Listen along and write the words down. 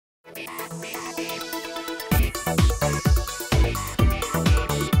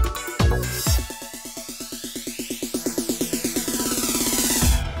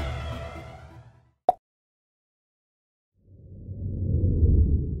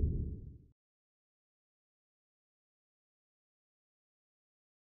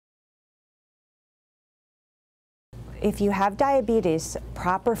If you have diabetes,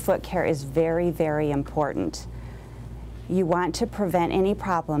 proper foot care is very, very important. You want to prevent any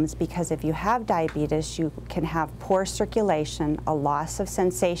problems because if you have diabetes, you can have poor circulation, a loss of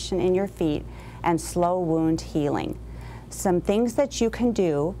sensation in your feet, and slow wound healing. Some things that you can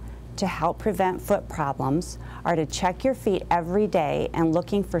do to help prevent foot problems are to check your feet every day and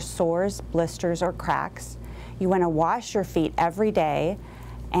looking for sores, blisters, or cracks. You want to wash your feet every day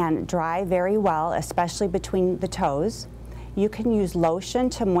and dry very well, especially between the toes. You can use lotion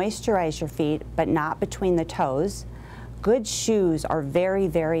to moisturize your feet, but not between the toes. Good shoes are very,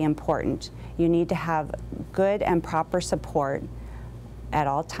 very important. You need to have good and proper support at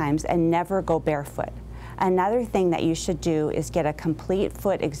all times and never go barefoot. Another thing that you should do is get a complete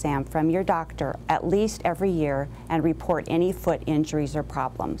foot exam from your doctor at least every year and report any foot injuries or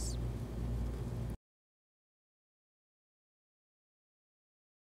problems.